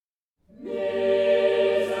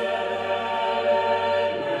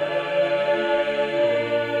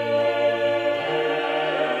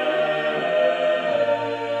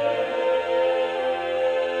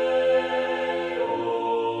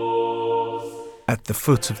At the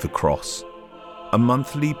Foot of the Cross, a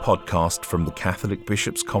monthly podcast from the Catholic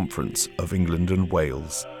Bishops' Conference of England and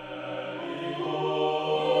Wales.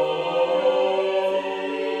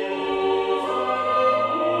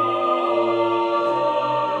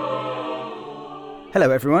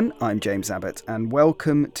 Hello everyone, I'm James Abbott and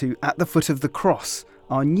welcome to At the Foot of the Cross,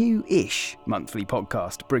 our new-ish monthly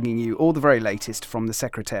podcast bringing you all the very latest from the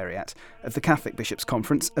Secretariat of the Catholic Bishops'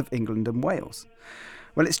 Conference of England and Wales.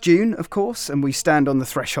 Well, it's June, of course, and we stand on the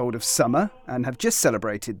threshold of summer and have just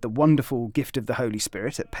celebrated the wonderful gift of the Holy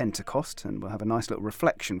Spirit at Pentecost, and we'll have a nice little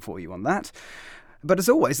reflection for you on that. But as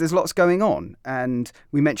always, there's lots going on, and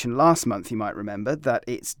we mentioned last month, you might remember, that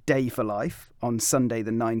it's Day for Life on Sunday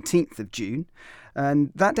the 19th of June,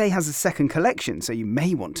 and that day has a second collection, so you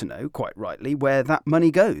may want to know, quite rightly, where that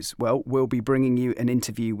money goes. Well, we'll be bringing you an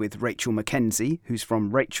interview with Rachel Mackenzie, who's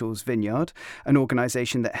from Rachel's Vineyard, an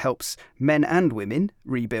organisation that helps men and women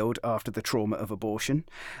rebuild after the trauma of abortion.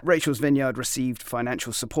 Rachel's Vineyard received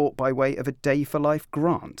financial support by way of a Day for Life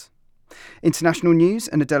grant. International news,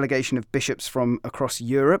 and a delegation of bishops from across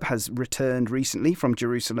Europe has returned recently from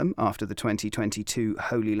Jerusalem after the 2022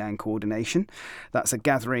 Holy Land coordination. That's a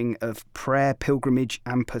gathering of prayer, pilgrimage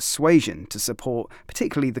and persuasion to support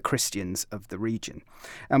particularly the Christians of the region.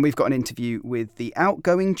 And we've got an interview with the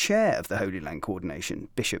outgoing chair of the Holy Land coordination,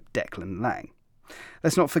 Bishop Declan Lang.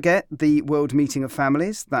 Let's not forget the World Meeting of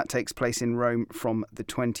Families. That takes place in Rome from the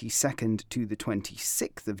 22nd to the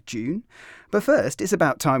 26th of June. But first, it's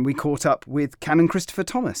about time we caught up with Canon Christopher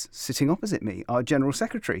Thomas, sitting opposite me, our General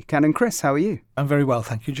Secretary. Canon Chris, how are you? I'm very well,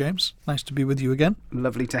 thank you, James. Nice to be with you again.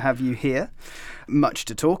 Lovely to have you here. Much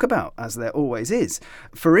to talk about, as there always is.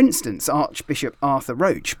 For instance, Archbishop Arthur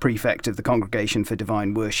Roche, Prefect of the Congregation for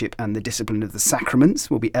Divine Worship and the Discipline of the Sacraments,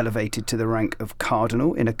 will be elevated to the rank of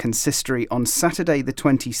Cardinal in a consistory on Saturday the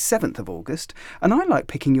 27th of August. And I like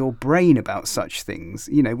picking your brain about such things.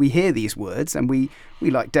 You know, we hear these words and we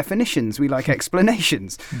like definitions, we like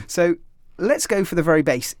explanations. So let's go for the very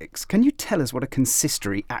basics. Can you tell us what a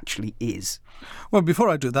consistory actually is? Well, before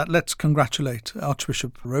I do that, let's congratulate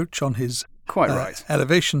Archbishop Roche on his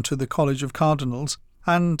elevation to the College of Cardinals.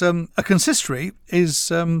 And a consistory is,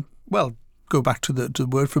 go back to the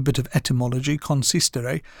word for a bit of etymology,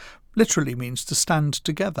 consistere, literally means to stand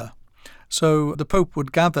together. So the Pope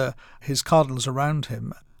would gather his cardinals around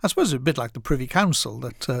him. I suppose a bit like the Privy Council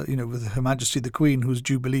that, with Her Majesty the Queen, whose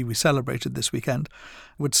Jubilee we celebrated this weekend,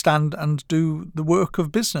 would stand and do the work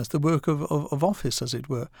of business, the work of office, as it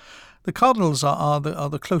were. The cardinals are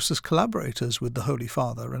the closest collaborators with the Holy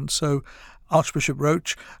Father, and so Archbishop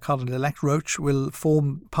Roche, Cardinal-elect Roche, will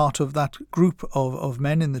form part of that group of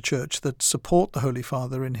men in the Church that support the Holy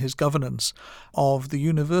Father in his governance of the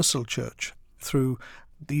universal Church through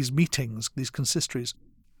these meetings, these consistories.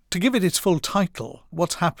 To give it its full title,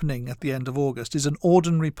 what's happening at the end of August is an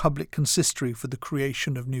ordinary public consistory for the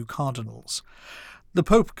creation of new cardinals. The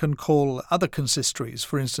Pope can call other consistories,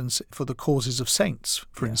 for instance, for the causes of saints.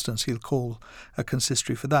 For instance, he'll call a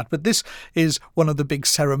consistory for that. But this is one of the big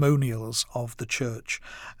ceremonials of the Church.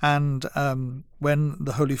 And when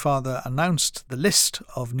the Holy Father announced the list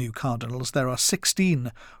of new cardinals, there are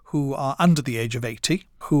 16 who are under the age of 80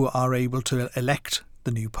 who are able to elect the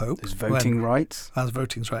new Pope. There's voting rights. As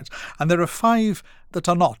voting rights. And there are 5 that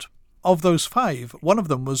are not. Of those 5, one of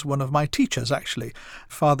them was one of my teachers, actually,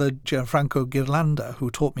 Father Gianfranco Ghirlanda, who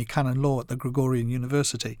taught me canon law at the Gregorian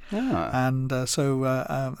University. And so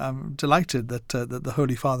I'm delighted that the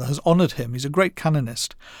Holy Father has honoured him. He's a great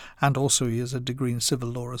canonist, and also he has a degree in civil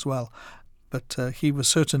law as well. But he was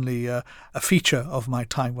certainly a feature of my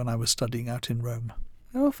time when I was studying out in Rome.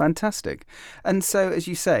 Oh, fantastic. And so, as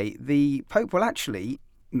you say, the Pope will actually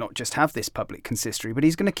not just have this public consistory, but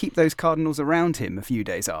he's going to keep those cardinals around him a few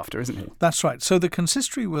days after, isn't he? That's right. So the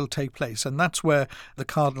consistory will take place, and that's where the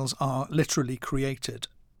cardinals are literally created.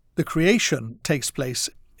 The creation takes place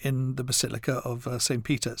in the Basilica of St.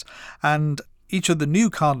 Peter's, and each of the new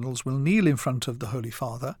cardinals will kneel in front of the Holy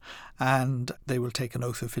Father, and they will take an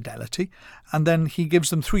oath of fidelity, and then he gives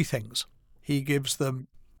them 3 things. He gives them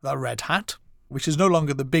a red hat, which is no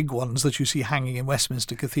longer the big ones that you see hanging in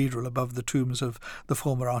Westminster Cathedral above the tombs of the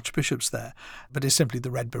former archbishops there, but is simply the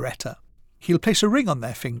red biretta. He'll place a ring on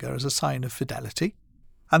their finger as a sign of fidelity,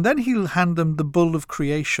 and then he'll hand them the Bull of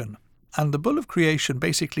Creation. And the Bull of Creation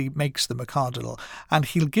basically makes them a cardinal, and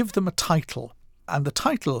he'll give them a title, and the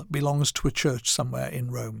title belongs to a church somewhere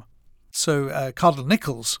in Rome. So Cardinal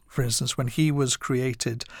Nichols, for instance, when he was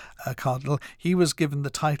created cardinal, he was given the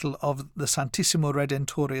title of the Santissimo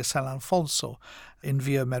Redentore San Alfonso in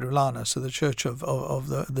Via Merulana, so the Church of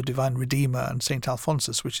the Divine Redeemer and St.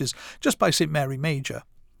 Alphonsus, which is just by St. Mary Major.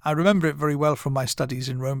 I remember it very well from my studies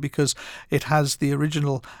in Rome because it has the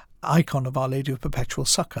original icon of Our Lady of Perpetual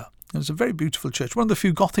Succour. It's a very beautiful church, one of the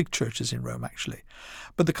few Gothic churches in Rome, actually.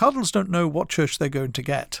 But the cardinals don't know what church they're going to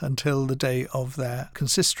get until the day of their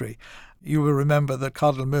consistory. You will remember that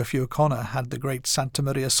Cardinal Murphy O'Connor had the great Santa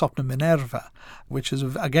Maria Sopra Minerva, which is,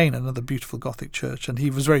 again, another beautiful Gothic church, and he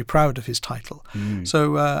was very proud of his title.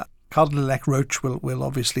 So Cardinal-elect Roche will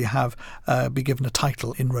obviously be given a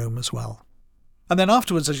title in Rome as well. And then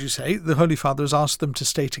afterwards, as you say, the Holy Father has asked them to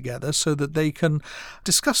stay together so that they can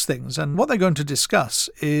discuss things. And what they're going to discuss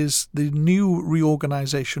is the new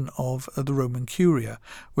reorganization of the Roman Curia,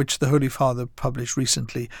 which the Holy Father published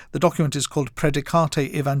recently. The document is called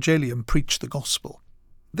Predicate Evangelium, Preach the Gospel.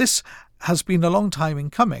 This has been a long time in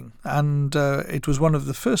coming, and it was one of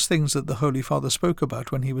the first things that the Holy Father spoke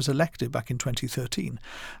about when he was elected back in 2013.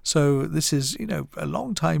 So this is, a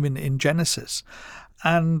long time in Genesis.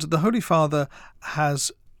 And the Holy Father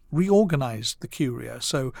has reorganized the Curia.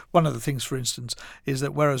 So one of the things, for instance, is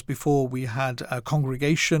that whereas before we had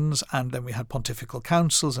congregations and then we had pontifical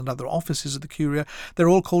councils and other offices of the Curia, they're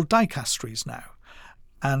all called dicasteries now.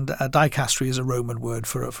 And a dicastery is a Roman word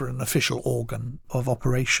for an official organ of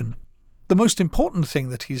operation. The most important thing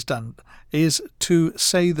that he's done is to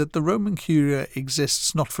say that the Roman Curia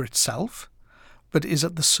exists not for itself, but is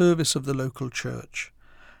at the service of the local church.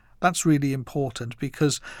 That's really important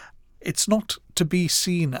because it's not to be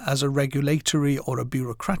seen as a regulatory or a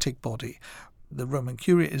bureaucratic body. The Roman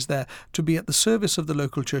Curia is there to be at the service of the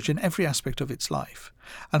local church in every aspect of its life.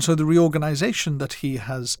 And so the reorganization that he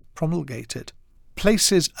has promulgated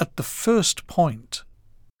places at the first point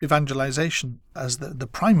evangelization as the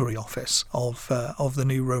primary office of the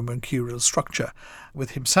new Roman curial structure,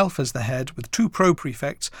 with himself as the head, with 2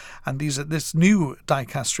 pro-prefects, and this new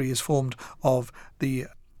dicastery is formed of the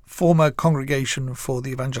former Congregation for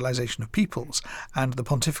the Evangelization of Peoples and the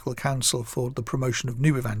Pontifical Council for the Promotion of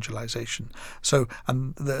New Evangelization. So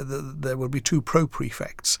there will be 2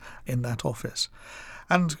 pro-prefects in that office.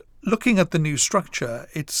 And looking at the new structure,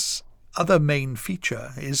 its other main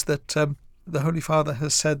feature is that the Holy Father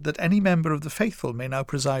has said that any member of the faithful may now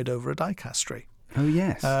preside over a dicastery. Oh,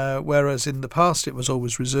 yes. Whereas in the past it was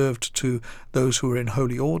always reserved to those who were in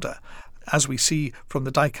holy order. As we see from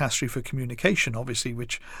the Dicastery for Communication, obviously,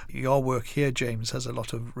 which your work here, James, has a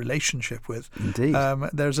lot of relationship with. Indeed.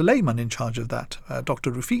 There's a layman in charge of that,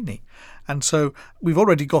 Dr. Ruffini. And so we've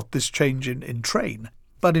already got this change in train.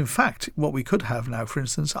 But in fact, what we could have now, for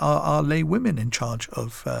instance, are lay women in charge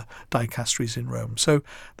of dicasteries in Rome. So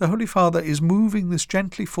the Holy Father is moving this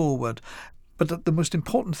gently forward. But the most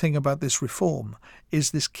important thing about this reform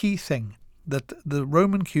is this key thing, that the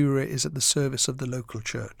Roman Curia is at the service of the local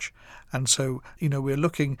church. And so, we're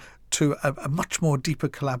looking to a much more deeper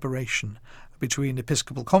collaboration between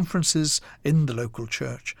episcopal conferences in the local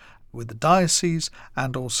church, with the diocese,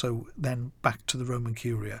 and also then back to the Roman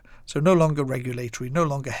Curia. So no longer regulatory, no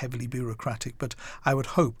longer heavily bureaucratic, but I would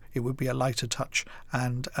hope it would be a lighter touch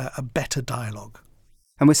and a better dialogue.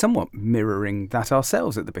 And we're somewhat mirroring that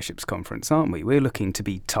ourselves at the Bishops' Conference, aren't we? We're looking to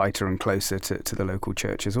be tighter and closer to the local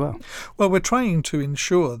church as well. Well, we're trying to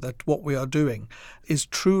ensure that what we are doing is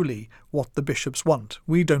truly what the bishops want.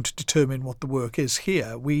 We don't determine what the work is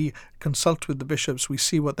here. We consult with the bishops, we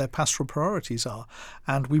see what their pastoral priorities are,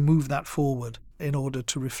 and we move that forward in order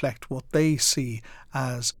to reflect what they see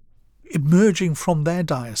as emerging from their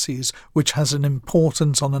diocese, which has an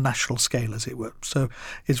importance on a national scale, as it were. So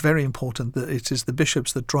it's very important that it is the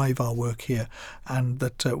bishops that drive our work here, and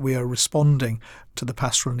that we are responding to the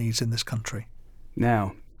pastoral needs in this country.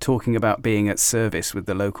 Now, talking about being at service with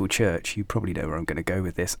the local church, you probably know where I'm going to go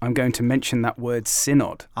with this. I'm going to mention that word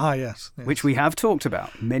synod. Ah, yes. Which we have talked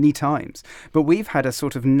about many times. But we've had a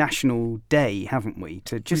sort of national day, haven't we,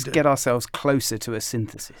 to just get ourselves closer to a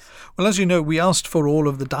synthesis. Well, as you know, we asked for all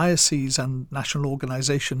of the dioceses and national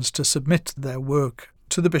organisations to submit their work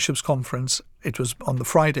to the Bishops' Conference. It was on the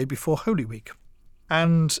Friday before Holy Week.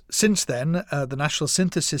 And since then, the National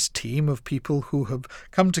Synthesis team of people who have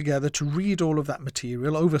come together to read all of that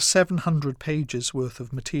material, over 700 pages worth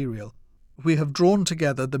of material, we have drawn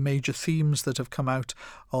together the major themes that have come out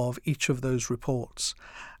of each of those reports.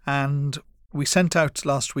 And we sent out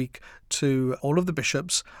last week to all of the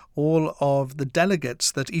bishops, all of the delegates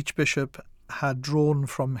that each bishop had drawn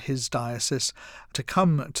from his diocese to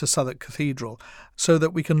come to Southwark Cathedral, so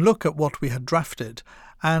that we can look at what we had drafted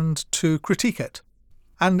and to critique it.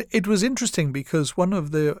 And it was interesting because one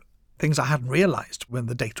of the things I hadn't realised when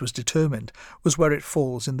the date was determined was where it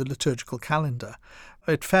falls in the liturgical calendar.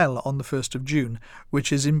 It fell on the 1st of June,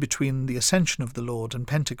 which is in between the Ascension of the Lord and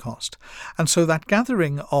Pentecost. And so that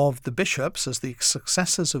gathering of the bishops as the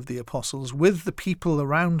successors of the apostles with the people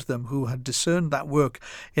around them who had discerned that work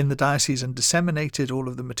in the diocese and disseminated all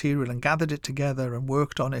of the material and gathered it together and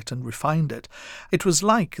worked on it and refined it, it was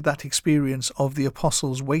like that experience of the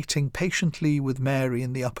apostles waiting patiently with Mary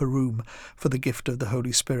in the upper room for the gift of the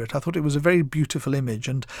Holy Spirit. I thought it was a very beautiful image,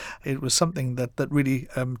 and it was something that really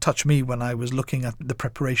touched me when I was looking at the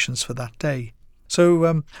preparations for that day.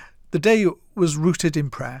 So the day was rooted in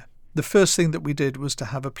prayer. The first thing that we did was to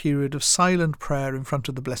have a period of silent prayer in front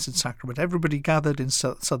of the Blessed Sacrament. Everybody gathered in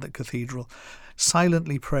Southwark Cathedral,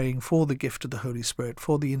 silently praying for the gift of the Holy Spirit,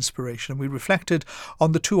 for the inspiration. And we reflected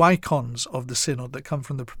on the two icons of the Synod that come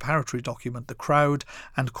from the preparatory document, the crowd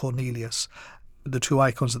and Cornelius, the two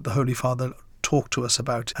icons that the Holy Father talked to us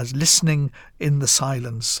about as listening in the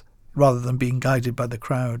silence rather than being guided by the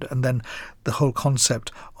crowd, and then the whole concept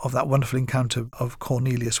of that wonderful encounter of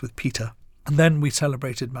Cornelius with Peter. And then we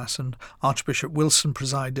celebrated Mass, and Archbishop Wilson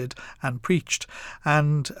presided and preached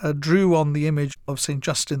and drew on the image of St.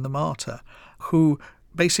 Justin the Martyr, who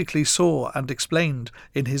basically saw and explained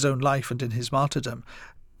in his own life and in his martyrdom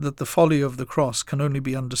that the folly of the cross can only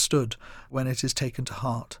be understood when it is taken to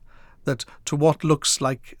heart. That to what looks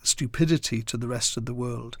like stupidity to the rest of the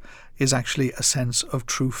world is actually a sense of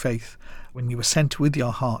true faith when you assent with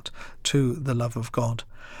your heart to the love of God.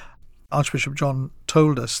 Archbishop John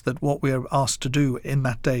told us that what we are asked to do in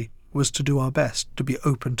that day was to do our best, to be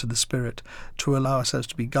open to the Spirit, to allow ourselves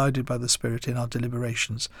to be guided by the Spirit in our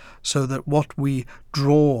deliberations, so that what we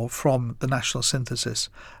draw from the national synthesis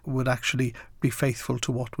would actually be faithful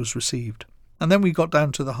to what was received. And then we got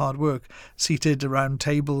down to the hard work, seated around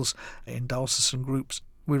tables in diocesan groups.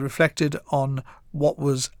 We reflected on what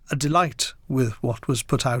was a delight with what was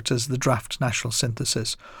put out as the draft national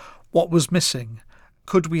synthesis. What was missing?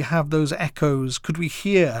 Could we have those echoes? Could we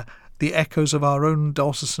hear the echoes of our own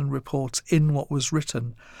diocesan reports in what was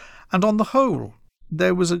written? And on the whole,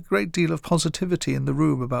 there was a great deal of positivity in the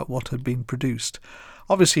room about what had been produced.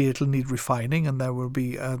 Obviously, it'll need refining, and there will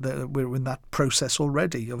be we're in that process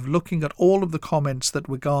already of looking at all of the comments that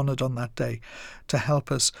were garnered on that day to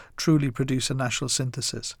help us truly produce a national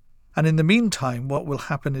synthesis. And in the meantime, what will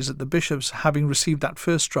happen is that the bishops, having received that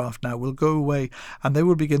first draft now, will go away and they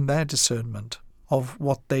will begin their discernment of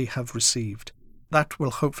what they have received. That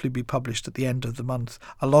will hopefully be published at the end of the month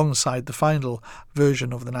alongside the final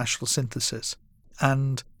version of the national synthesis.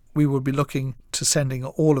 And we will be looking to sending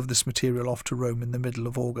all of this material off to Rome in the middle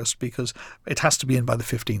of August, because it has to be in by the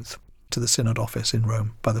 15th, to the Synod office in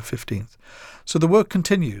Rome by the 15th. So the work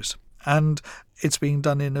continues, and it's being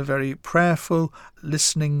done in a very prayerful,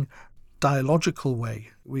 listening, dialogical way.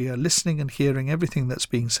 We are listening and hearing everything that's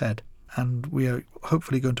being said, and we are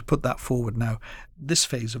hopefully going to put that forward now. This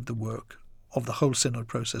phase of the work of the whole Synod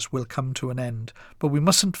process will come to an end, but we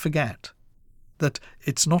mustn't forget that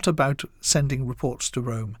it's not about sending reports to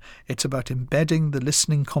Rome. It's about embedding the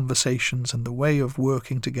listening conversations and the way of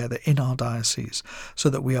working together in our diocese so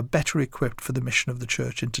that we are better equipped for the mission of the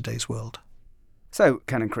Church in today's world. So,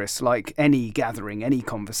 Canon Chris, like any gathering, any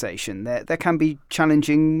conversation, there can be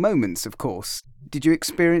challenging moments, of course. Did you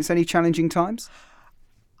experience any challenging times?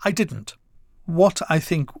 I didn't. What I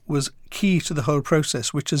think was key to the whole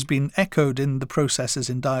process, which has been echoed in the processes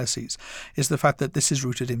in diocese, is the fact that this is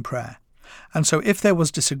rooted in prayer. And so if there was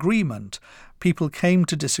disagreement, people came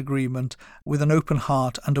to disagreement with an open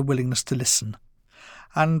heart and a willingness to listen.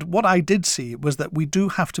 And what I did see was that we do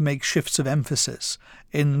have to make shifts of emphasis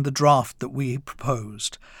in the draft that we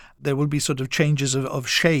proposed. There will be sort of changes of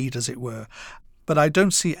shade, as it were. But I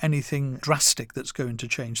don't see anything drastic that's going to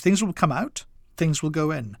change. Things will come out, things will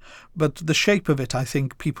go in. But the shape of it, I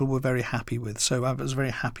think people were very happy with. So I was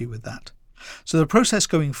very happy with that. So the process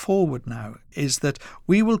going forward now is that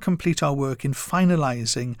we will complete our work in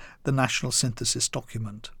finalising the national synthesis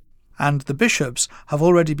document. And the bishops have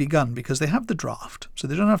already begun because they have the draft, so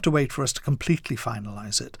they don't have to wait for us to completely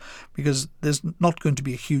finalise it, because there's not going to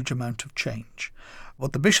be a huge amount of change.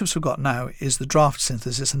 What the bishops have got now is the draft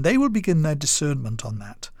synthesis, and they will begin their discernment on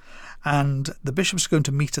that. And the bishops are going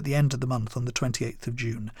to meet at the end of the month on the 28th of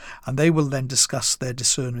June, and they will then discuss their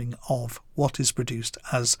discerning of what is produced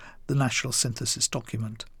as the national synthesis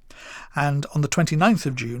document. And on the 29th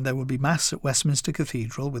of June, there will be Mass at Westminster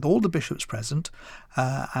Cathedral with all the bishops present,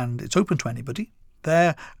 and it's open to anybody.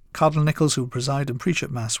 There, Cardinal Nichols, who will preside and preach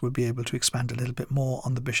at Mass, will be able to expand a little bit more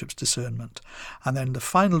on the bishop's discernment. And then the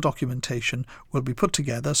final documentation will be put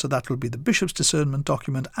together, so that will be the bishop's discernment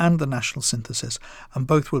document and the national synthesis, and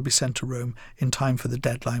both will be sent to Rome in time for the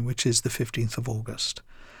deadline, which is the 15th of August.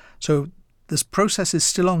 So This process is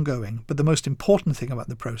still ongoing, but the most important thing about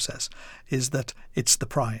the process is that it's the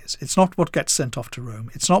prize. It's not what gets sent off to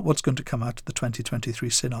Rome. It's not what's going to come out of the 2023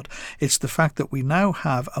 Synod. It's the fact that we now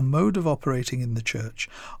have a mode of operating in the Church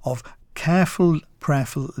of careful,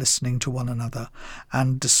 prayerful listening to one another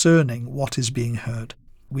and discerning what is being heard.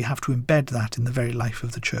 We have to embed that in the very life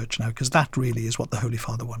of the Church now, because that really is what the Holy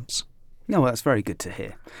Father wants. No, that's very good to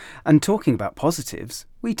hear. And talking about positives,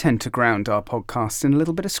 we tend to ground our podcasts in a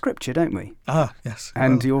little bit of scripture, don't we? Ah, yes.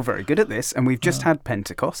 And you're very good at this. And we've just had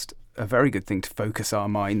Pentecost, a very good thing to focus our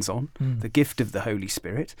minds on, the gift of the Holy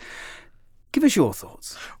Spirit. Give us your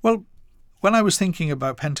thoughts. Well, when I was thinking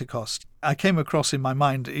about Pentecost, I came across in my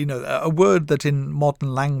mind, a word that in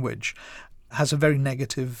modern language has a very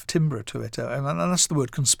negative timbre to it, and that's the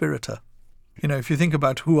word conspirator. If you think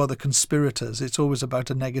about who are the conspirators, it's always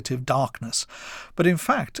about a negative darkness. But in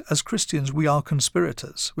fact, as Christians, we are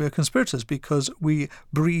conspirators. We are conspirators because we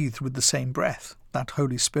breathe with the same breath, that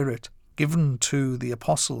Holy Spirit given to the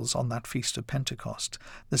apostles on that feast of Pentecost,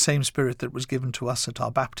 the same Spirit that was given to us at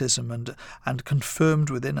our baptism and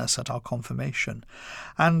confirmed within us at our confirmation.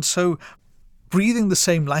 And so breathing the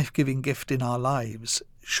same life-giving gift in our lives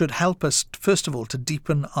should help us, first of all, to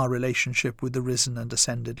deepen our relationship with the risen and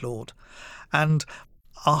ascended Lord. And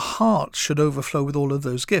our hearts should overflow with all of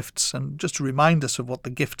those gifts. And just to remind us of what the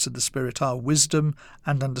gifts of the Spirit are: wisdom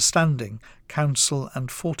and understanding, counsel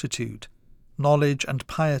and fortitude, knowledge and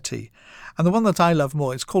piety. And the one that I love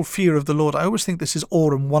more, it's called fear of the Lord. I always think this is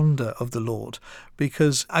awe and wonder of the Lord,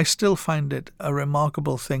 because I still find it a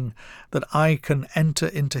remarkable thing that I can enter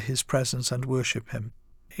into his presence and worship him.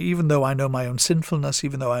 Even though I know my own sinfulness,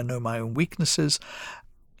 even though I know my own weaknesses,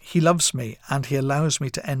 he loves me and he allows me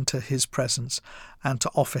to enter his presence and to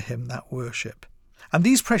offer him that worship. And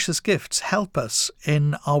these precious gifts help us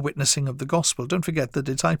in our witnessing of the gospel. Don't forget, the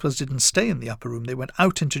disciples didn't stay in the upper room. They went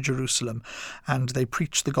out into Jerusalem and they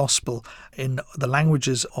preached the gospel in the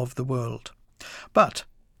languages of the world. But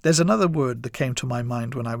there's another word that came to my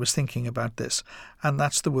mind when I was thinking about this, and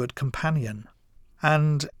that's the word companion.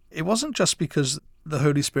 And it wasn't just because the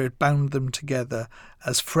Holy Spirit bound them together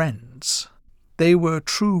as friends. They were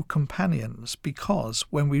true companions, because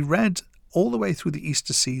when we read all the way through the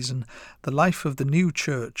Easter season the life of the new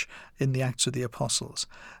church in the Acts of the Apostles,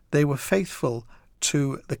 they were faithful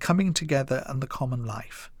to the coming together and the common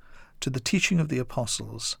life, to the teaching of the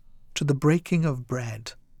apostles, to the breaking of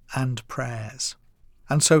bread and prayers.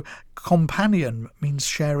 And so companion means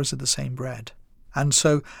sharers of the same bread. And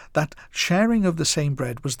so that sharing of the same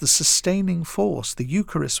bread was the sustaining force. The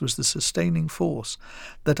Eucharist was the sustaining force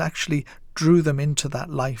that actually drew them into that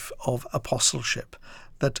life of apostleship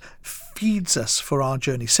that feeds us for our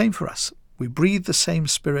journey. Same for us. We breathe the same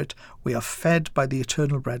Spirit. We are fed by the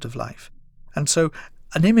eternal bread of life. And so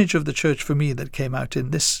an image of the church for me that came out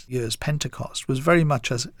in this year's Pentecost was very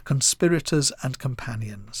much as conspirators and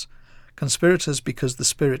companions. Conspirators because the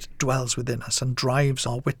Spirit dwells within us and drives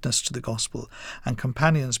our witness to the gospel, and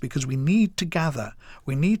companions because we need to gather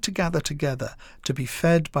together to be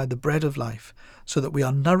fed by the bread of life, so that we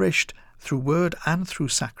are nourished through word and through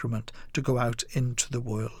sacrament to go out into the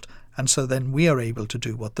world. And so then we are able to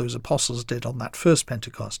do what those apostles did on that first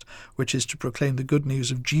Pentecost, which is to proclaim the good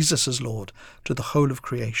news of Jesus as Lord to the whole of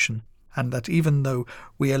creation, and that even though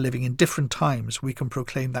we are living in different times, we can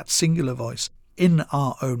proclaim that singular voice in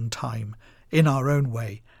our own time, in our own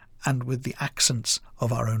way, and with the accents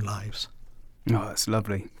of our own lives. Oh, that's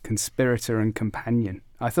lovely. Conspirator and companion.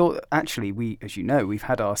 I thought, actually, we've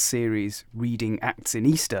had our series reading Acts in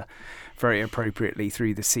Easter very appropriately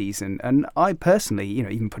through the season. And I personally,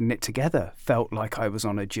 even putting it together, felt like I was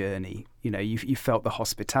on a journey. You felt the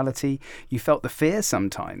hospitality, you felt the fear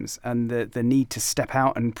sometimes, and the need to step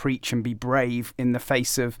out and preach and be brave in the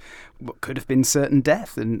face of what could have been certain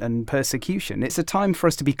death and persecution. It's a time for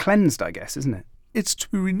us to be cleansed, I guess, isn't it? It's to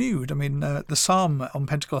be renewed. I mean, the psalm on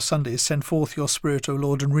Pentecost Sunday is, "Send forth your Spirit, O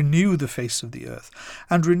Lord, and renew the face of the earth."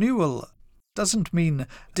 And renewal doesn't mean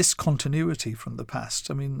discontinuity from the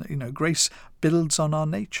past. I mean, grace builds on our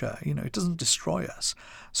nature. It doesn't destroy us.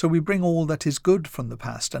 So we bring all that is good from the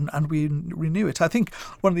past and we renew it. I think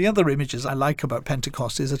one of the other images I like about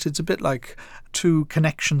Pentecost is that it's a bit like two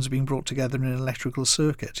connections being brought together in an electrical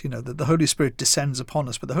circuit. That the Holy Spirit descends upon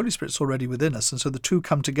us, but the Holy Spirit's already within us. And so the two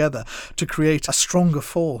come together to create a stronger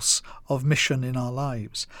force of mission in our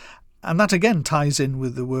lives. And that again ties in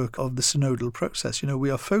with the work of the synodal process. We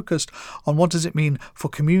are focused on what does it mean for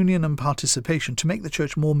communion and participation to make the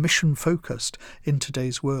church more mission-focused in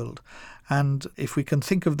today's world. And if we can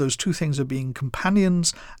think of those two things as being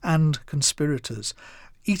companions and conspirators,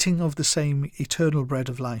 eating of the same eternal bread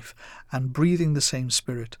of life and breathing the same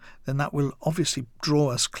Spirit, then that will obviously draw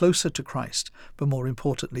us closer to Christ, but more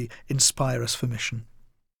importantly, inspire us for mission.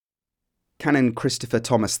 Canon Christopher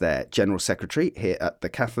Thomas there, General Secretary here at the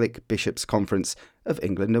Catholic Bishops' Conference of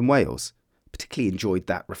England and Wales. Particularly enjoyed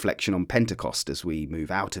that reflection on Pentecost as we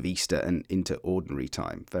move out of Easter and into ordinary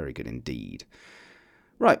time. Very good indeed.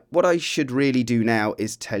 Right, what I should really do now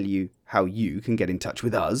is tell you how you can get in touch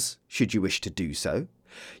with us, should you wish to do so.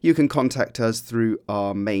 You can contact us through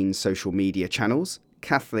our main social media channels,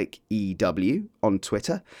 Catholic EW on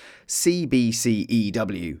Twitter,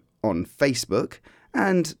 CBCEW on Facebook,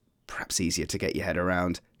 and, perhaps easier to get your head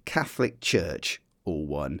around, Catholic Church, all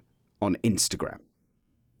one, on Instagram.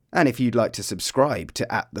 And if you'd like to subscribe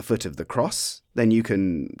to At the Foot of the Cross, then you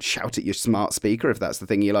can shout at your smart speaker if that's the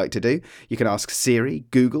thing you like to do. You can ask Siri,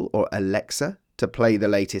 Google or Alexa to play the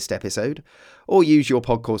latest episode, or use your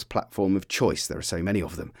podcast platform of choice, there are so many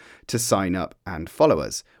of them, to sign up and follow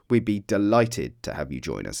us. We'd be delighted to have you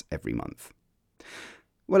join us every month.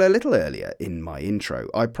 Well, a little earlier in my intro,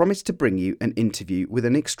 I promised to bring you an interview with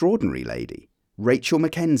an extraordinary lady, Rachel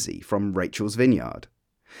Mackenzie from Rachel's Vineyard.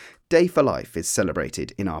 Day for Life is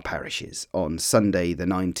celebrated in our parishes on Sunday the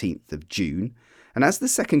 19th of June, and as the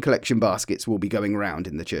second collection baskets will be going round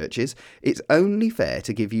in the churches, it's only fair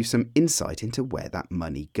to give you some insight into where that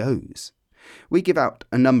money goes. We give out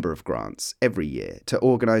a number of grants every year to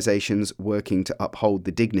organisations working to uphold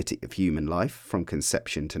the dignity of human life from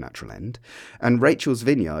conception to natural end, and Rachel's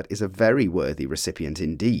Vineyard is a very worthy recipient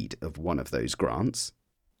indeed of one of those grants.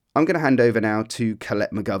 I'm going to hand over now to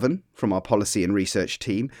Colette McGovern from our policy and research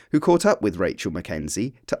team, who caught up with Rachel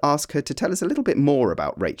Mackenzie to ask her to tell us a little bit more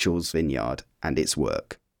about Rachel's Vineyard and its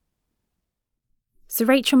work. So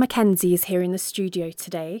Rachel Mackenzie is here in the studio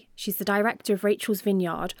today. She's the director of Rachel's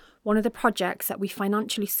Vineyard, one of the projects that we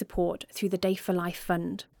financially support through the Day for Life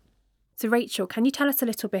Fund. So Rachel, can you tell us a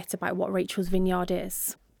little bit about what Rachel's Vineyard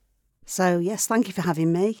is? So yes, thank you for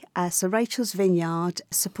having me. So Rachel's Vineyard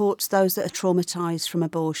supports those that are traumatised from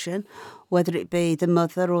abortion, whether it be the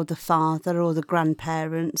mother or the father or the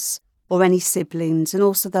grandparents or any siblings, and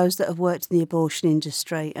also those that have worked in the abortion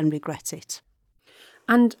industry and regret it.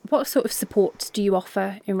 And what sort of support do you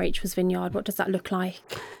offer in Rachel's Vineyard? What does that look like?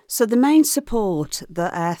 So the main support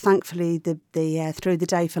that thankfully through the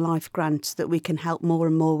Day for Life grant that we can help more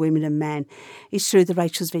and more women and men is through the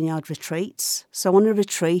Rachel's Vineyard retreats. So on a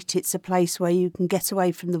retreat, it's a place where you can get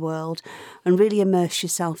away from the world and really immerse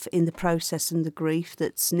yourself in the process and the grief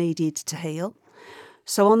that's needed to heal.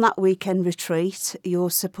 So on that weekend retreat, you're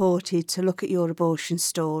supported to look at your abortion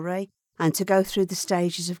story and to go through the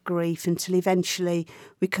stages of grief until eventually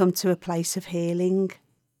we come to a place of healing.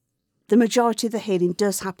 The majority of the healing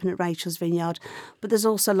does happen at Rachel's Vineyard, but there's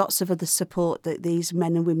also lots of other support that these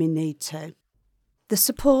men and women need too. The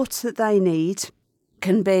support that they need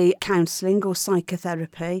can be counselling or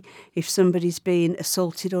psychotherapy if somebody's been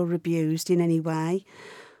assaulted or abused in any way.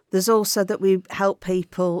 There's also that we help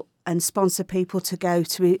people and sponsor people to go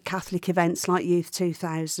to Catholic events like Youth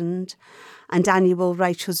 2000 and annual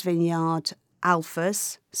Rachel's Vineyard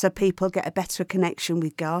Alphas, so people get a better connection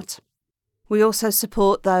with God. We also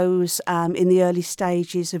support those in the early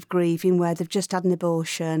stages of grieving where they've just had an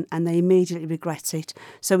abortion and they immediately regret it,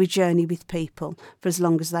 so we journey with people for as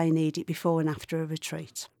long as they need it before and after a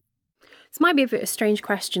retreat. This might be a bit of a strange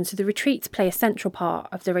question. So the retreats play a central part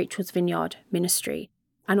of the Rachel's Vineyard ministry.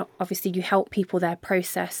 And obviously you help people there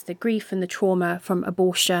process the grief and the trauma from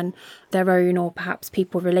abortion, their own or perhaps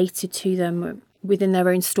people related to them within their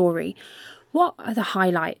own story. What are the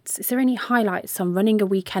highlights? Is there any highlights on running a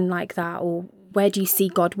weekend like that? Or where do you see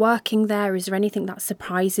God working there? Is there anything that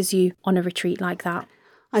surprises you on a retreat like that?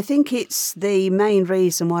 I think it's the main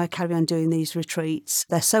reason why I carry on doing these retreats.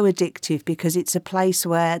 They're so addictive because it's a place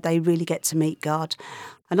where they really get to meet God.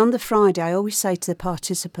 And on the Friday, I always say to the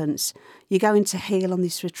participants, you're going to heal on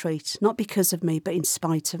this retreat, not because of me, but in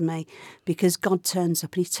spite of me, because God turns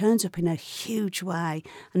up, and he turns up in a huge way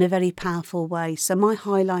and a very powerful way. So my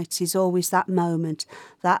highlight is always that moment,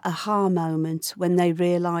 that aha moment when they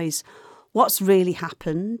realise what's really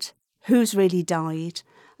happened, who's really died,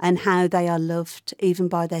 and how they are loved even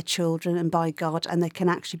by their children and by God, and they can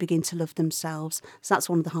actually begin to love themselves. So that's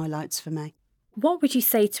one of the highlights for me. What would you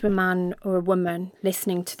say to a man or a woman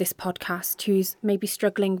listening to this podcast who's maybe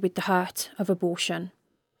struggling with the hurt of abortion?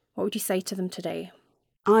 What would you say to them today?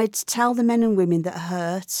 I'd tell the men and women that are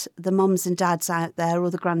hurt, the mums and dads out there or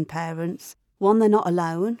the grandparents, one, they're not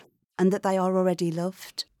alone and that they are already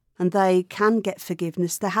loved and they can get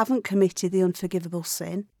forgiveness. They haven't committed the unforgivable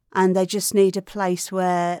sin and they just need a place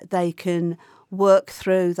where they can work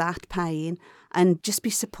through that pain and just be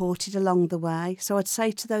supported along the way. So I'd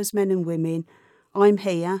say to those men and women, I'm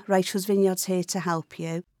here, Rachel's Vineyard's here to help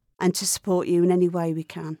you and to support you in any way we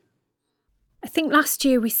can. I think last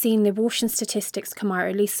year we've seen the abortion statistics come out,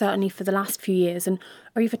 at least certainly for the last few years, and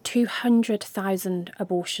over 200,000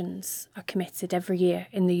 abortions are committed every year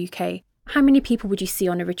in the UK. How many people would you see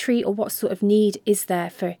on a retreat, or what sort of need is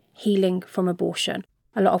there for healing from abortion?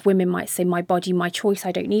 A lot of women might say, my body, my choice,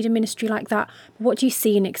 I don't need a ministry like that. But what do you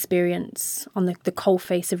see and experience on the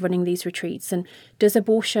coalface of running these retreats? And does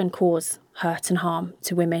abortion cause hurt and harm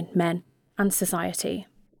to women, men and society?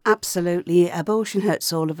 Absolutely. Abortion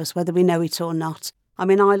hurts all of us, whether we know it or not. I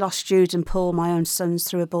mean, I lost Jude and Paul, my own sons,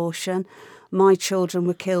 through abortion. My children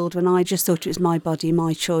were killed when I just thought it was my body,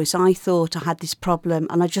 my choice. I thought I had this problem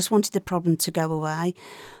and I just wanted the problem to go away.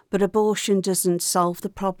 But abortion doesn't solve the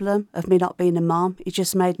problem of me not being a mum. It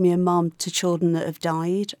just made me a mum to children that have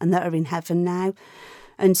died and that are in heaven now.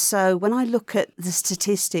 And so when I look at the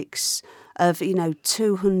statistics of,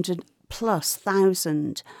 200 plus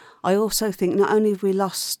thousand, I also think not only have we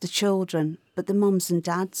lost the children, but the mums and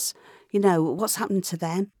dads. What's happened to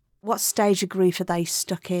them? What stage of grief are they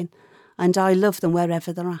stuck in? And I love them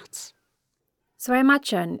wherever they're at. So I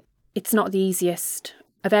imagine it's not the easiest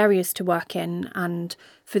of areas to work in, and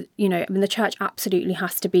the church absolutely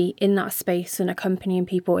has to be in that space and accompanying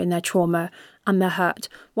people in their trauma and their hurt.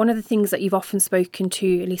 One of the things that you've often spoken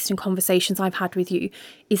to, at least in conversations I've had with you,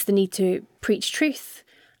 is the need to preach truth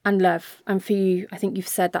and love. And for you, I think you've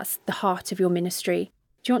said that's the heart of your ministry.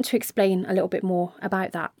 Do you want to explain a little bit more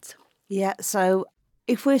about that? Yeah, so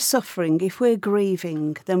if we're suffering, if we're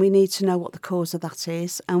grieving, then we need to know what the cause of that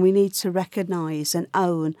is, and we need to recognise and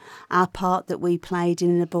own our part that we played in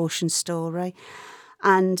an abortion story.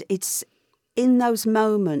 And it's in those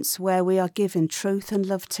moments where we are given truth and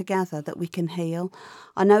love together that we can heal.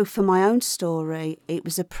 I know for my own story, it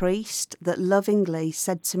was a priest that lovingly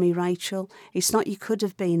said to me, Rachel, it's not you could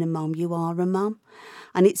have been a mum, you are a mum.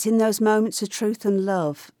 And it's in those moments of truth and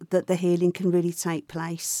love that the healing can really take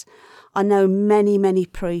place. I know many, many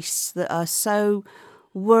priests that are so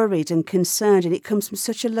worried and concerned, and it comes from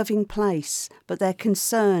such a loving place, but they're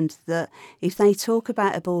concerned that if they talk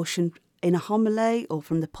about abortion in a homily or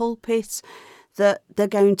from the pulpit, that they're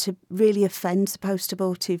going to really offend the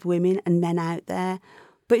post-abortive women and men out there.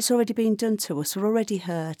 But it's already been done to us. We're already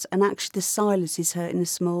hurt, and actually the silence is hurting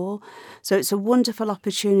us more. So it's a wonderful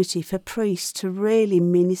opportunity for priests to really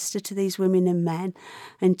minister to these women and men,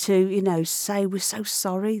 and to, say we're so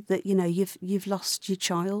sorry that, you've lost your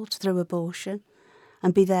child through abortion,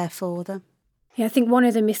 and be there for them. Yeah, I think one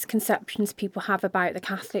of the misconceptions people have about the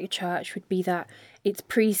Catholic Church would be that it's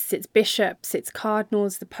priests, it's bishops, it's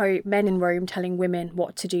cardinals, the Pope, men in Rome telling women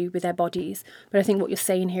what to do with their bodies. But I think what you're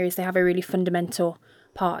saying here is they have a really fundamental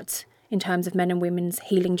part in terms of men and women's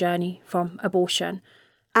healing journey from abortion.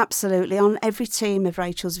 Absolutely. On every team of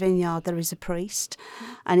Rachel's Vineyard, there is a priest,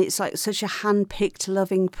 and it's like such a hand-picked,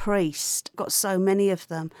 loving priest. Got so many of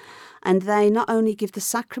them. And they not only give the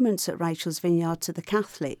sacraments at Rachel's Vineyard to the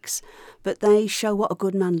Catholics, but they show what a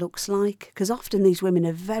good man looks like, because often these women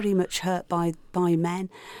are very much hurt by men.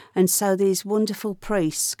 And so these wonderful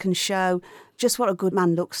priests can show just what a good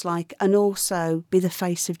man looks like, and also be the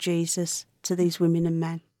face of Jesus to these women and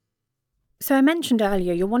men. So I mentioned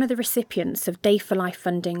earlier, you're one of the recipients of Day for Life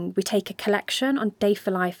funding. We take a collection on Day for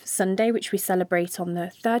Life Sunday, which we celebrate on the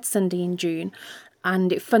third Sunday in June.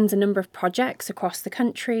 And it funds a number of projects across the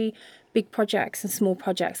country, big projects and small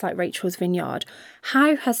projects like Rachel's Vineyard.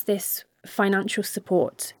 How has this financial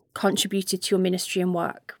support contributed to your ministry and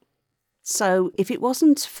work? So if it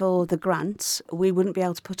wasn't for the grants, we wouldn't be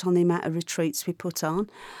able to put on the amount of retreats we put on.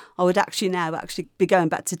 I would now be going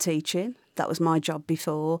back to teaching. That was my job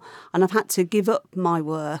before. And I've had to give up my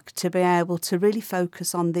work to be able to really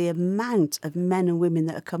focus on the amount of men and women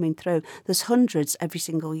that are coming through. There's hundreds every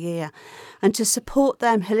single year. And to support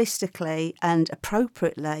them holistically and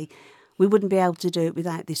appropriately, we wouldn't be able to do it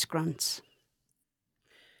without this grant.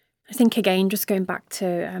 I think, again, just going back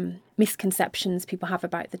to misconceptions people have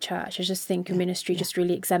about the church, I just think ministry just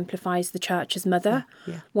really exemplifies the church as mother,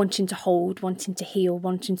 wanting to hold, wanting to heal,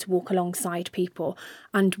 wanting to walk alongside people.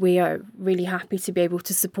 And we are really happy to be able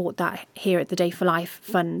to support that here at the Day for Life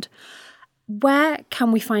Fund. Where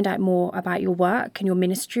can we find out more about your work and your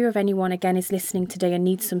ministry, or if anyone, again, is listening today and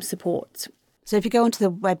needs some support? So if you go onto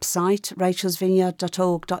the website,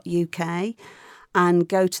 rachelsvineyard.org.uk, and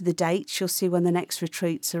go to the dates. You'll see when the next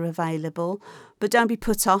retreats are available. But don't be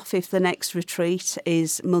put off if the next retreat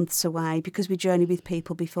is months away, because we journey with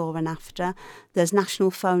people before and after. There's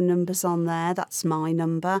national phone numbers on there. That's my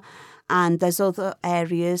number. And there's other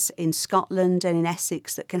areas in Scotland and in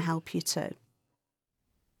Essex that can help you too.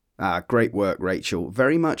 Great work, Rachel.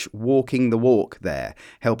 Very much walking the walk there,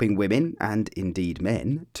 helping women, and indeed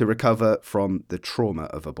men, to recover from the trauma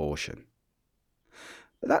of abortion.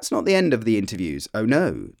 But that's not the end of the interviews. Oh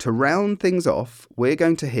no, to round things off, we're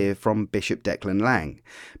going to hear from Bishop Declan Lang.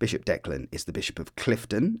 Bishop Declan is the Bishop of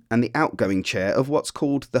Clifton and the outgoing chair of what's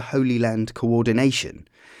called the Holy Land Coordination.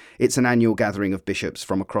 It's an annual gathering of bishops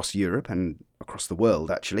from across Europe and across the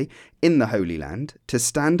world, actually, in the Holy Land, to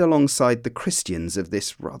stand alongside the Christians of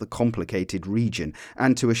this rather complicated region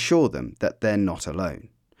and to assure them that they're not alone.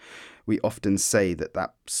 We often say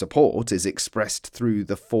that support is expressed through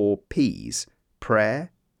the 4 Ps: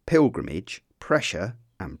 prayer, pilgrimage, pressure,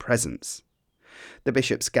 and presence. The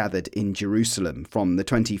bishops gathered in Jerusalem from the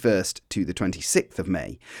 21st to the 26th of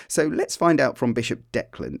May, so let's find out from Bishop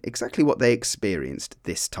Declan exactly what they experienced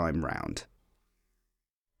this time round.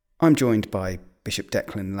 I'm joined by Bishop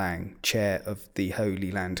Declan Lang, Chair of the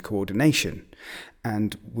Holy Land Coordination,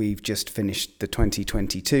 and we've just finished the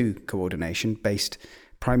 2022 coordination based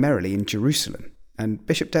primarily in Jerusalem. And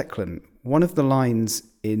Bishop Declan, one of the lines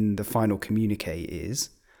in the final communique is,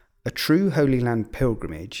 "A true Holy Land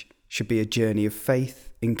pilgrimage should be a journey of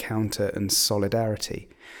faith, encounter and solidarity."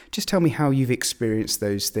 Just tell me how you've experienced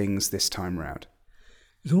those things this time round.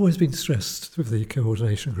 It's always been stressed through the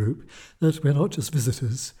coordination group that we're not just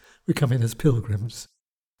visitors, we come in as pilgrims.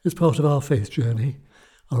 It's part of our faith journey,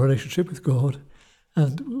 our relationship with God,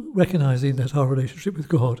 and recognising that our relationship with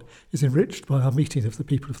God is enriched by our meeting of the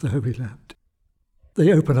people of the Holy Land.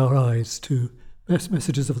 They open our eyes to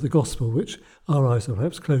messages of the gospel which our eyes are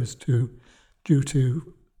perhaps closed to due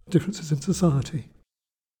to differences in society.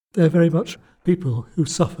 They're very much people who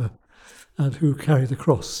suffer and who carry the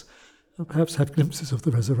cross and perhaps have glimpses of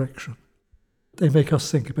the resurrection. They make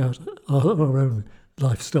us think about our own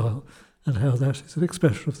lifestyle and how that is an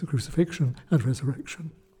expression of the crucifixion and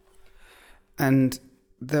resurrection. And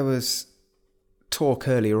there was talk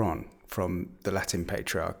earlier on from the Latin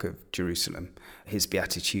Patriarch of Jerusalem, his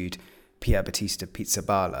Beatitude Pia Battista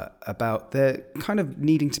Pizzaballa, about there kind of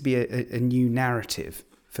needing to be a new narrative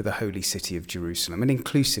for the Holy City of Jerusalem, an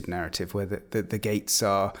inclusive narrative where the gates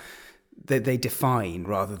are, they define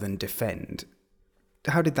rather than defend.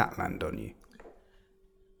 How did that land on you?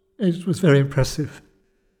 It was very impressive.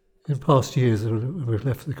 In past years, when we've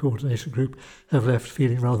left the coordination group, have left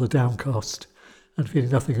feeling rather downcast and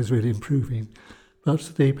feeling nothing is really improving.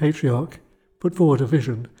 But the Patriarch put forward a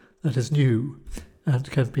vision that is new and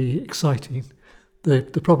can be exciting. The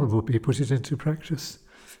problem would be put it into practice,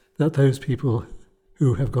 that those people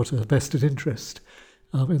who have got a vested interest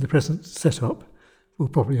in the present setup will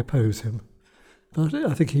probably oppose him. But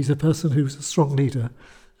I think he's a person who's a strong leader,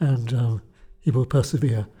 and he will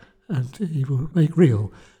persevere and he will make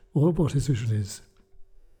real what his vision is.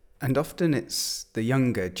 And often it's the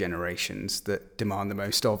younger generations that demand the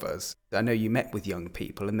most of us. I know you met with young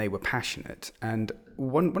people and they were passionate. And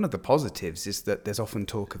one of the positives is that there's often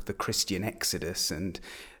talk of the Christian exodus and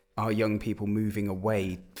our young people moving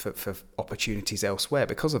away for opportunities elsewhere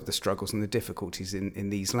because of the struggles and the difficulties in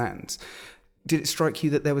these lands. Did it strike you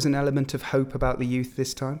that there was an element of hope about the youth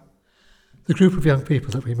this time? The group of young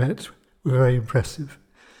people that we met were very impressive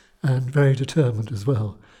and very determined as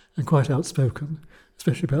well, and quite outspoken,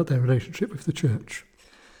 especially about their relationship with the church.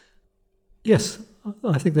 Yes,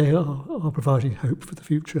 I think they are providing hope for the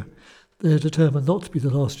future. They're determined not to be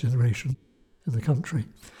the last generation in the country.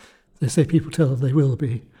 They say people tell them they will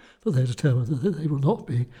be, but they're determined that they will not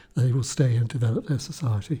be, they will stay and develop their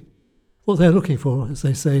society. What they're looking for, as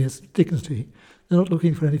they say, is dignity. They're not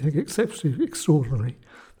looking for anything exceptionally extraordinary.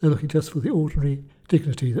 They're looking just for the ordinary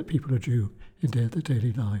dignity that people are due in their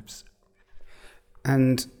daily lives.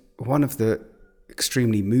 And one of the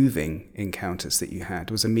extremely moving encounters that you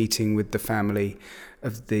had was a meeting with the family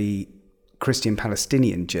of the Christian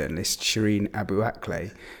Palestinian journalist Shireen Abu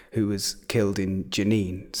Akleh, who was killed in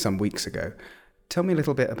Jenin some weeks ago. Tell me a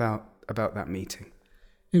little bit about that meeting.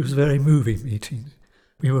 It was a very moving meeting.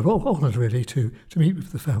 We were all honoured really to meet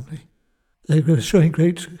with the family. They were showing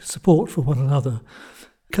great support for one another,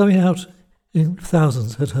 coming out in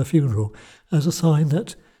thousands at her funeral as a sign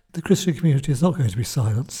that the Christian community is not going to be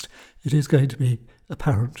silenced. It is going to be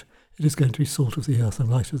apparent. It is going to be salt of the earth and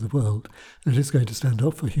light of the world. And it is going to stand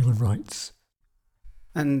up for human rights.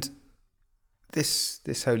 And this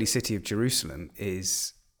holy city of Jerusalem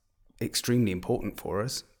is extremely important for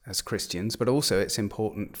us. as Christians, but also it's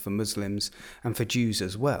important for Muslims and for Jews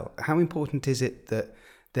as well. How important is it that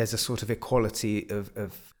there's a sort of equality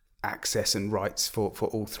of access and rights for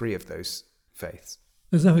all three of those faiths?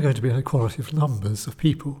 There's never going to be an equality of numbers of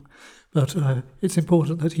people, but it's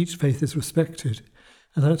important that each faith is respected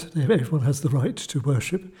and that everyone has the right to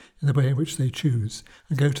worship in the way in which they choose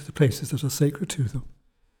and go to the places that are sacred to them.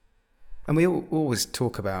 And we always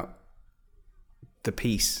talk about the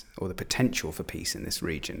peace or the potential for peace in this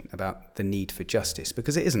region, about the need for justice,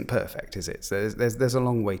 because it isn't perfect, is it? So there's a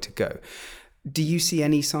long way to go. Do you see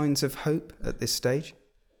any signs of hope at this stage?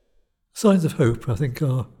 Signs of hope, I think,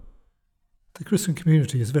 are the Christian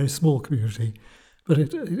community is a very small community, but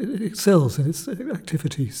it excels in its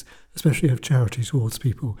activities, especially of charity towards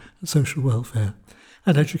people and social welfare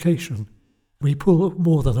and education. We pull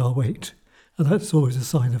more than our weight, and that's always a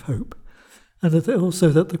sign of hope. And also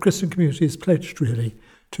that the Christian community is pledged, really,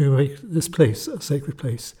 to make this place a sacred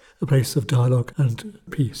place, a place of dialogue and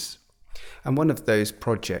peace. And one of those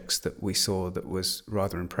projects that we saw that was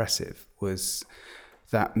rather impressive was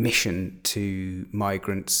that mission to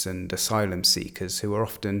migrants and asylum seekers who are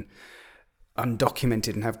often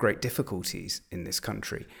undocumented and have great difficulties in this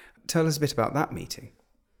country. Tell us a bit about that meeting.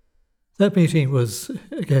 That meeting was,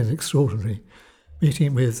 again, extraordinary.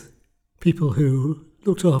 Meeting with people who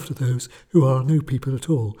looked after those who are no people at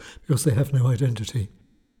all because they have no identity.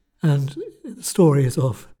 And the story is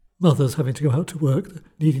of mothers having to go out to work,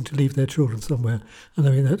 needing to leave their children somewhere, and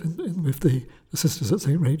knowing that with the sisters at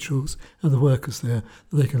St. Rachel's and the workers there,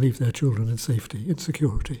 that they can leave their children in safety, in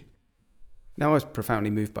security. Now, I was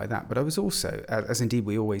profoundly moved by that, but I was also, as indeed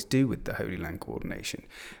we always do with the Holy Land Coordination,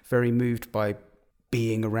 very moved by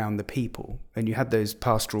being around the people. And you had those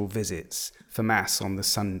pastoral visits for Mass on the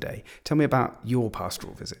Sunday. Tell me about your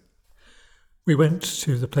pastoral visit. We went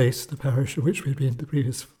to the place, the parish in which we'd been the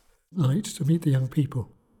previous night, to meet the young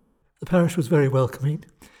people. The parish was very welcoming.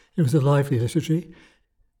 It was a lively liturgy,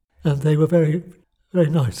 and they were very, very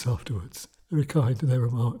nice afterwards, very kind in their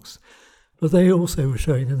remarks. But they also were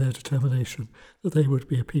showing in their determination that they would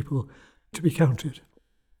be a people to be counted.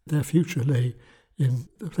 Their future lay in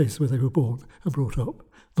the place where they were born and brought up,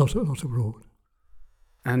 not abroad.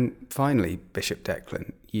 And finally, Bishop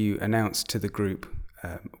Declan, you announced to the group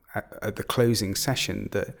at the closing session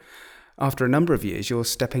that after a number of years you're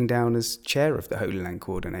stepping down as chair of the Holy Land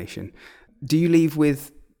Coordination. Do you leave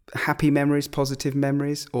with happy memories, positive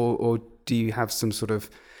memories, or do you have some sort of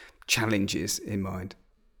challenges in mind?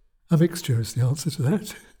 A mixture is the answer to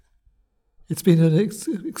that. It's been an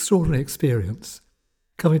extraordinary experience,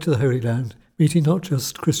 coming to the Holy Land, meeting not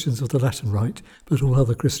just Christians of the Latin Rite, but all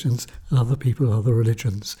other Christians and other people of other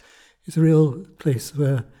religions. It's a real place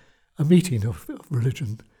where a meeting of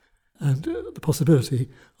religion and the possibility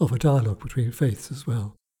of a dialogue between faiths as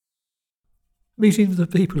well. Meeting the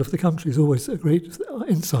people of the country is always a great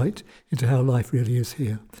insight into how life really is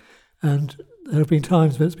here. And there have been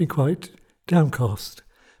times when it's been quite downcast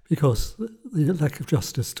because the lack of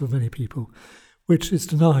justice to many people, which is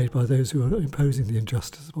denied by those who are imposing the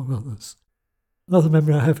injustice upon others. Another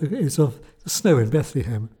memory I have is of the snow in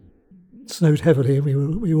Bethlehem. It snowed heavily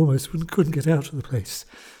and we almost couldn't get out of the place.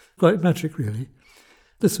 Quite magic, really.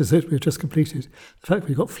 This was it, we've just completed. The fact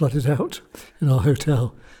we got flooded out in our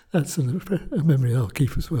hotel, that's a memory I'll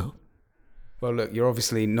keep as well. Well, look, you're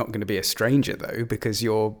obviously not going to be a stranger, though, because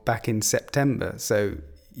you're back in September, so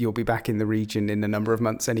you'll be back in the region in a number of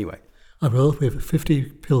months anyway. I will. We have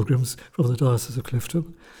 50 pilgrims from the Diocese of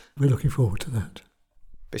Clifton. We're looking forward to that.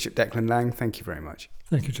 Bishop Declan Lang, thank you very much.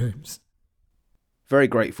 Thank you, James. Very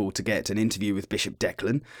grateful to get an interview with Bishop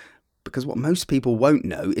Declan, because what most people won't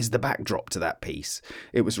know is the backdrop to that piece.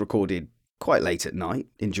 It was recorded quite late at night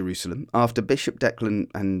in Jerusalem after Bishop Declan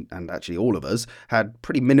and actually all of us had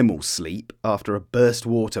pretty minimal sleep after a burst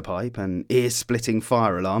water pipe and ear-splitting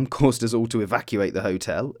fire alarm caused us all to evacuate the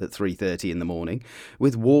hotel at 3:30 in the morning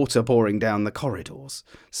with water pouring down the corridors.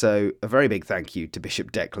 So a very big thank you to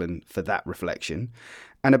Bishop Declan for that reflection.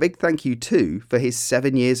 And a big thank you too for his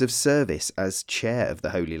 7 years of service as chair of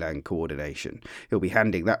the Holy Land Coordination. He'll be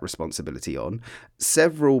handing that responsibility on.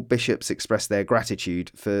 Several bishops expressed their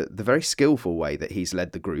gratitude for the very skillful way that he's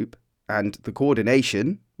led the group, and the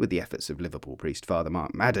coordination, with the efforts of Liverpool priest Father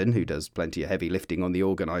Mark Madden, who does plenty of heavy lifting on the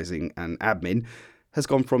organising and admin, has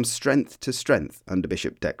gone from strength to strength under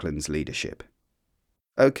Bishop Declan's leadership.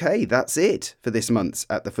 OK, that's it for this month's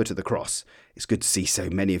At the Foot of the Cross. It's good to see so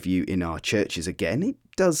many of you in our churches again. It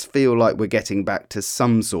does feel like we're getting back to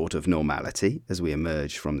some sort of normality as we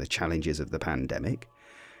emerge from the challenges of the pandemic.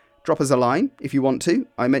 Drop us a line if you want to.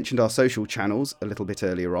 I mentioned our social channels a little bit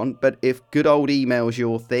earlier on, but if good old email's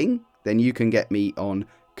your thing, then you can get me on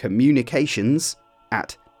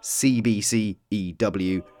communications@declan.org.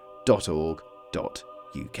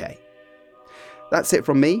 cbcew.org.uk. That's it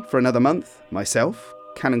from me for another month. Myself,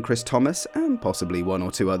 Canon Chris Thomas, and possibly one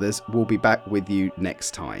or two others will be back with you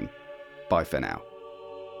next time. Bye for now.